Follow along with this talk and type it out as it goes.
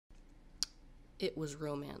It Was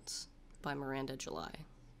Romance by Miranda July.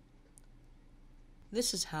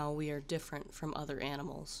 "This is how we are different from other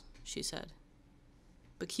animals," she said.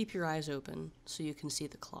 "But keep your eyes open so you can see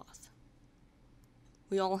the cloth."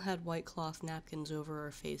 We all had white cloth napkins over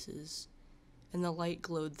our faces, and the light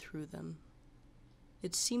glowed through them.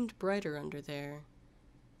 It seemed brighter under there,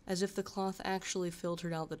 as if the cloth actually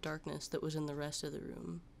filtered out the darkness that was in the rest of the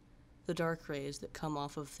room, the dark rays that come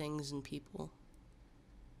off of things and people.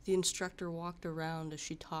 The instructor walked around as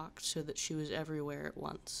she talked so that she was everywhere at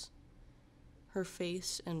once. Her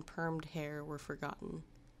face and permed hair were forgotten.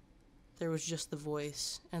 There was just the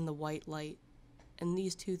voice and the white light, and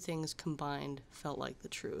these two things combined felt like the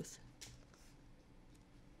truth.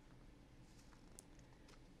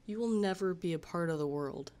 "You will never be a part of the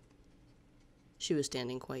world." She was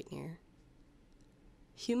standing quite near.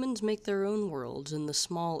 "Humans make their own worlds in the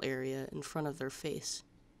small area in front of their face."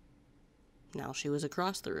 Now she was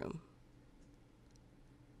across the room.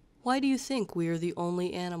 "Why do you think we are the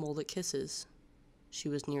only animal that kisses?" She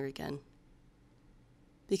was near again.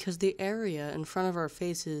 "Because the area in front of our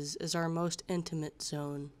faces is our most intimate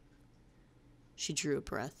zone." She drew a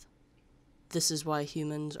breath. "This is why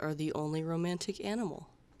humans are the only romantic animal."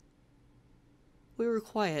 We were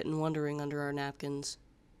quiet and wondering under our napkins.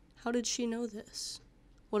 How did she know this?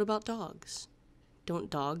 What about dogs? Don't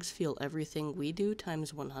dogs feel everything we do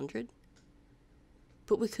times 100?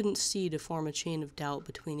 But we couldn't see to form a chain of doubt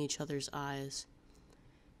between each other's eyes,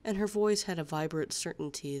 and her voice had a vibrant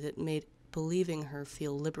certainty that made believing her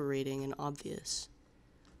feel liberating and obvious.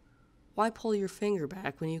 Why pull your finger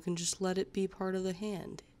back when you can just let it be part of the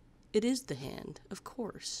hand? It is the hand, of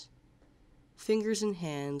course. Fingers and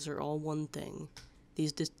hands are all one thing.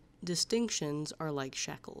 These distinctions are like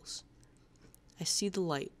shackles. I see the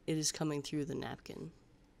light. It is coming through the napkin.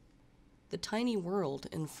 The tiny world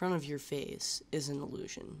in front of your face is an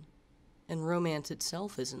illusion, and romance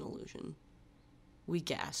itself is an illusion. We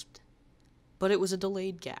gasped, but it was a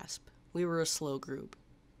delayed gasp. We were a slow group.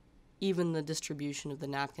 Even the distribution of the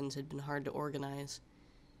napkins had been hard to organize.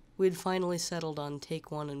 We had finally settled on take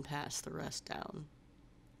one and pass the rest down.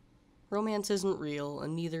 Romance isn't real,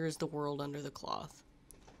 and neither is the world under the cloth.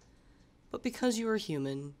 But because you are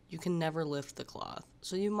human, you can never lift the cloth,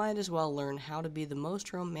 so you might as well learn how to be the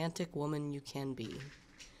most romantic woman you can be.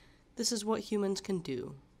 This is what humans can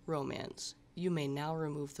do, romance. You may now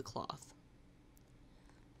remove the cloth.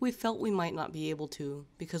 We felt we might not be able to,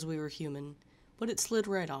 because we were human, but it slid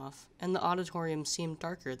right off, and the auditorium seemed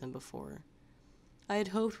darker than before. I had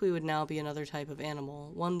hoped we would now be another type of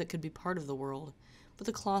animal, one that could be part of the world, but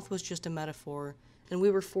the cloth was just a metaphor, and we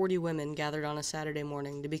were 40 women gathered on a Saturday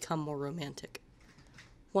morning to become more romantic.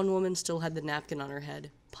 One woman still had the napkin on her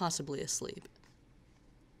head, possibly asleep.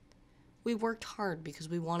 We worked hard because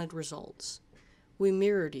we wanted results. We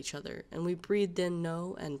mirrored each other, and we breathed in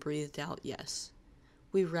no and breathed out yes.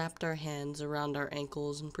 We wrapped our hands around our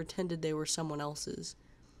ankles and pretended they were someone else's.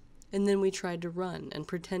 And then we tried to run and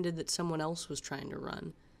pretended that someone else was trying to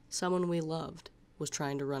run. Someone we loved was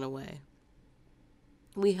trying to run away.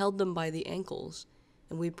 We held them by the ankles,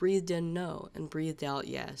 and we breathed in no and breathed out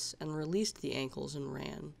yes, and released the ankles and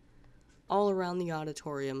ran. All around the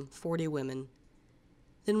auditorium, 40 women.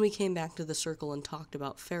 Then we came back to the circle and talked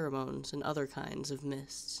about pheromones and other kinds of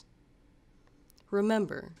mists.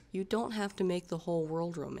 Remember, you don't have to make the whole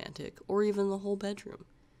world romantic, or even the whole bedroom.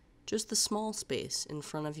 Just the small space in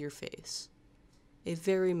front of your face. A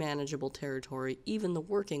very manageable territory, even the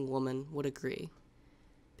working woman would agree.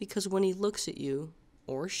 Because when he looks at you,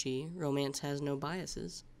 or she, romance has no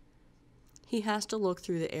biases, he has to look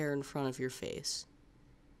through the air in front of your face.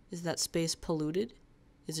 Is that space polluted?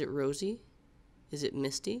 Is it rosy? Is it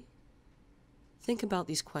misty? Think about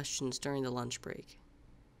these questions during the lunch break.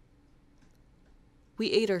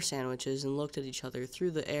 We ate our sandwiches and looked at each other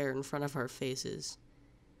through the air in front of our faces.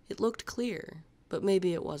 It looked clear, but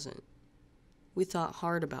maybe it wasn't. We thought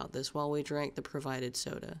hard about this while we drank the provided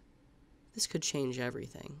soda. This could change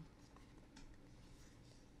everything.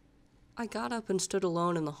 I got up and stood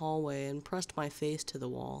alone in the hallway and pressed my face to the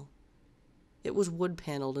wall. It was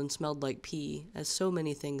wood-paneled and smelled like pee, as so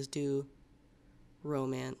many things do.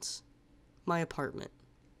 Romance. My apartment.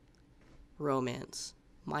 Romance.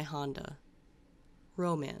 My Honda.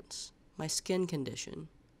 Romance. My skin condition.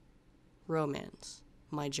 Romance.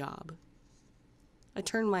 My job. I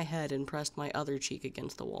turned my head and pressed my other cheek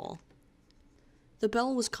against the wall. The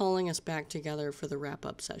bell was calling us back together for the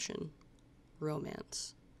wrap-up session.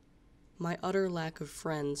 Romance. My utter lack of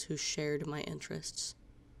friends who shared my interests.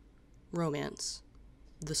 Romance.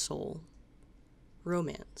 The soul.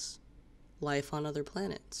 Romance. Life on other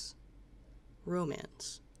planets.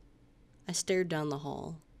 Romance. I stared down the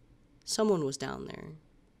hall. Someone was down there.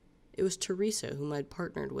 It was Teresa, whom I'd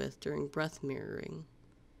partnered with during breath mirroring.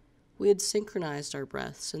 We had synchronized our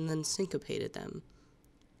breaths and then syncopated them.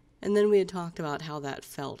 And then we had talked about how that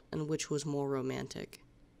felt and which was more romantic.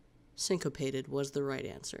 Syncopated was the right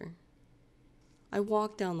answer. I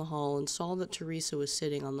walked down the hall and saw that Teresa was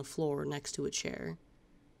sitting on the floor next to a chair.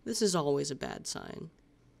 This is always a bad sign.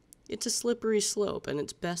 It's a slippery slope, and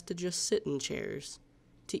it's best to just sit in chairs,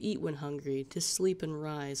 to eat when hungry, to sleep and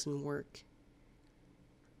rise and work.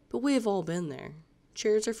 But we have all been there.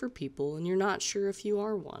 Chairs are for people, and you're not sure if you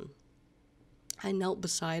are one. I knelt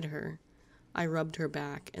beside her. I rubbed her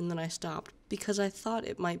back, and then I stopped because I thought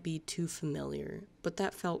it might be too familiar, but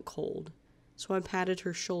that felt cold. So I patted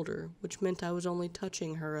her shoulder, which meant I was only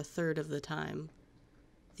touching her a third of the time.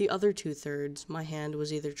 The other 2/3, my hand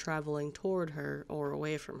was either traveling toward her or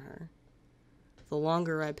away from her. The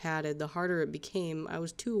longer I patted, the harder it became. I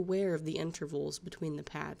was too aware of the intervals between the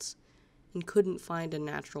pats and couldn't find a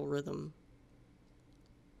natural rhythm.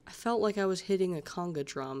 I felt like I was hitting a conga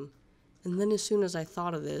drum, and then as soon as I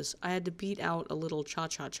thought of this, I had to beat out a little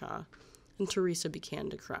cha-cha-cha, and Teresa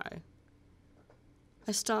began to cry.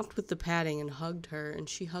 I stopped with the patting and hugged her, and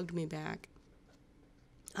she hugged me back.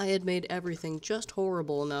 I had made everything just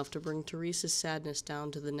horrible enough to bring Teresa's sadness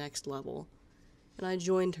down to the next level, and I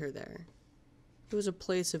joined her there. It was a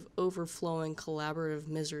place of overflowing collaborative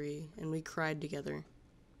misery, and we cried together.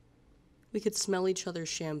 We could smell each other's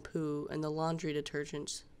shampoo and the laundry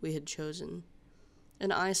detergents we had chosen,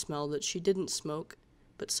 and I smelled that she didn't smoke,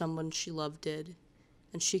 but someone she loved did.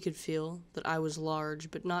 And she could feel that I was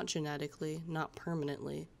large, but not genetically, not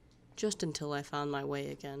permanently, just until I found my way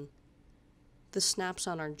again. The snaps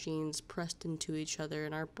on our jeans pressed into each other,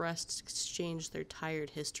 and our breasts exchanged their tired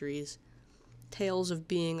histories, tales of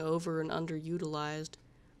being over and underutilized,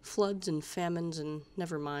 floods and famines, and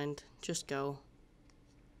never mind, just go.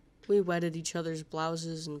 We wetted each other's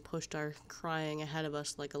blouses and pushed our crying ahead of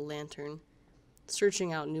us like a lantern,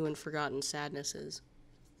 searching out new and forgotten sadnesses.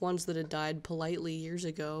 Ones that had died politely years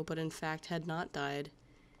ago, but in fact had not died,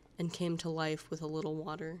 and came to life with a little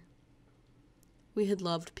water. We had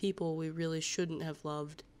loved people we really shouldn't have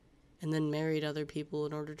loved, and then married other people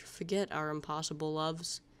in order to forget our impossible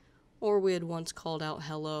loves, or we had once called out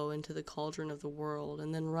hello into the cauldron of the world,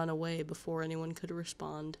 and then run away before anyone could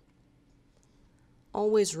respond.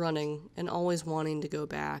 Always running, and always wanting to go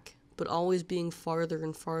back, but always being farther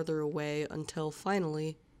and farther away until,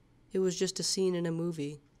 finally, it was just a scene in a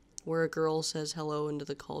movie, where a girl says hello into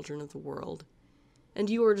the cauldron of the world,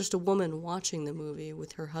 and you are just a woman watching the movie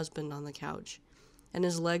with her husband on the couch, and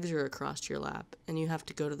his legs are across your lap, and you have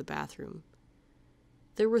to go to the bathroom.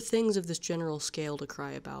 There were things of this general scale to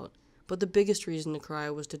cry about, but the biggest reason to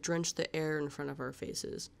cry was to drench the air in front of our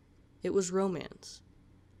faces. It was romance.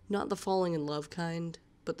 Not the falling in love kind,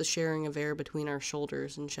 but the sharing of air between our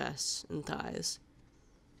shoulders and chests and thighs.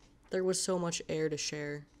 There was so much air to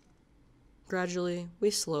share. Gradually,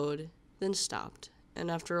 we slowed, then stopped,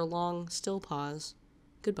 and after a long, still pause,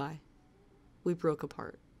 goodbye, we broke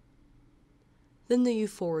apart. Then the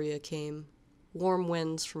euphoria came, warm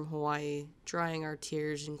winds from Hawaii, drying our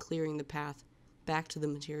tears and clearing the path back to the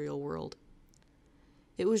material world.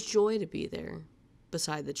 It was joy to be there,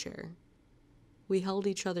 beside the chair. We held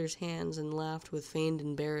each other's hands and laughed with feigned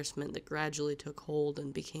embarrassment that gradually took hold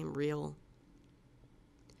and became real.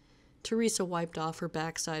 Teresa wiped off her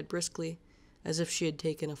backside briskly, as if she had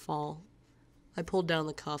taken a fall. I pulled down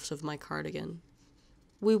the cuffs of my cardigan.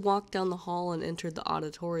 We walked down the hall and entered the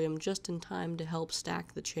auditorium just in time to help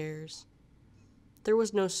stack the chairs. There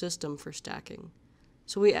was no system for stacking,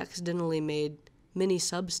 so we accidentally made mini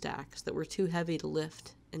sub-stacks that were too heavy to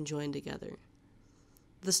lift and join together.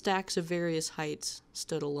 The stacks of various heights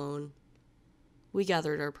stood alone. We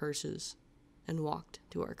gathered our purses and walked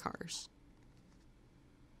to our cars.